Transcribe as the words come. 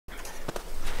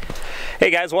Hey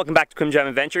guys, welcome back to Kwmjam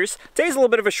Adventures. Today's a little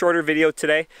bit of a shorter video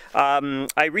today.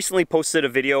 I recently posted a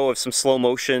video of some slow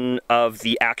motion of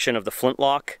the action of the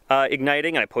flintlock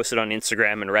igniting, and I posted it on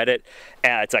Instagram and Reddit.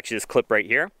 It's actually this clip right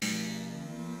here.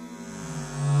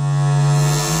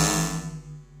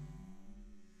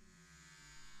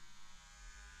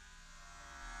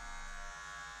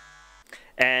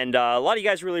 And a lot of you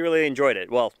guys really enjoyed it.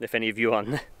 Well, if any of you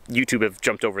on YouTube have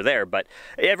jumped over there, but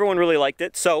everyone really liked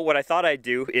it. So what I thought I'd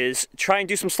do is try and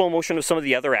do some slow motion of some of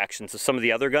the other actions of some of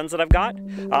the other guns that I've got.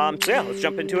 So yeah, let's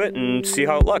jump into it and see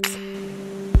how it looks.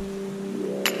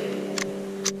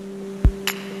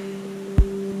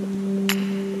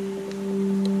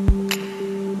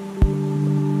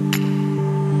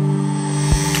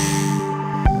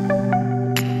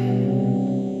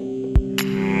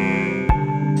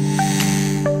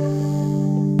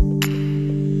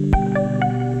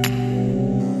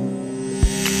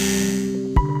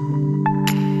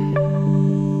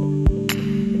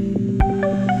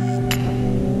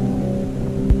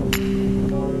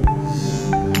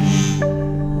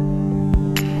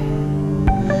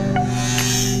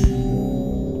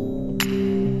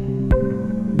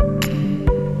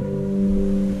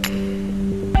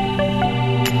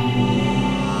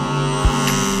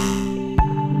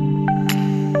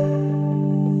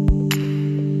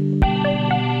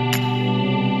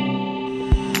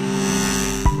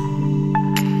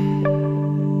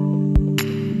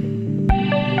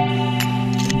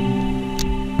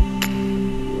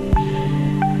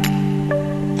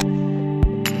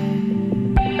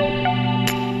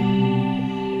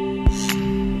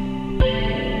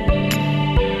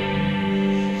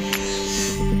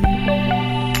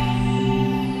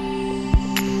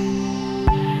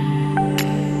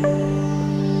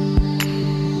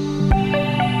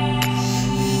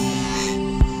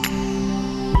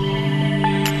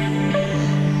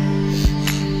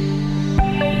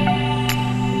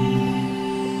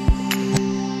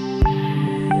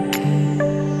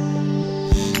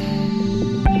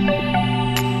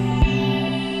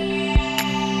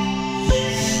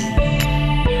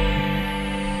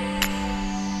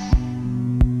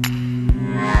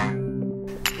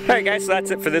 Alright guys, so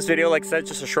that's it for this video. Like I said,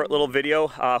 just a short little video.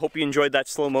 Hope you enjoyed that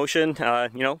slow motion.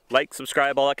 You know, like,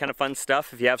 subscribe, all that kind of fun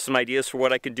stuff. If you have some ideas for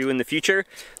what I could do in the future,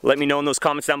 let me know in those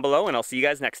comments down below, and I'll see you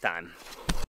guys next time.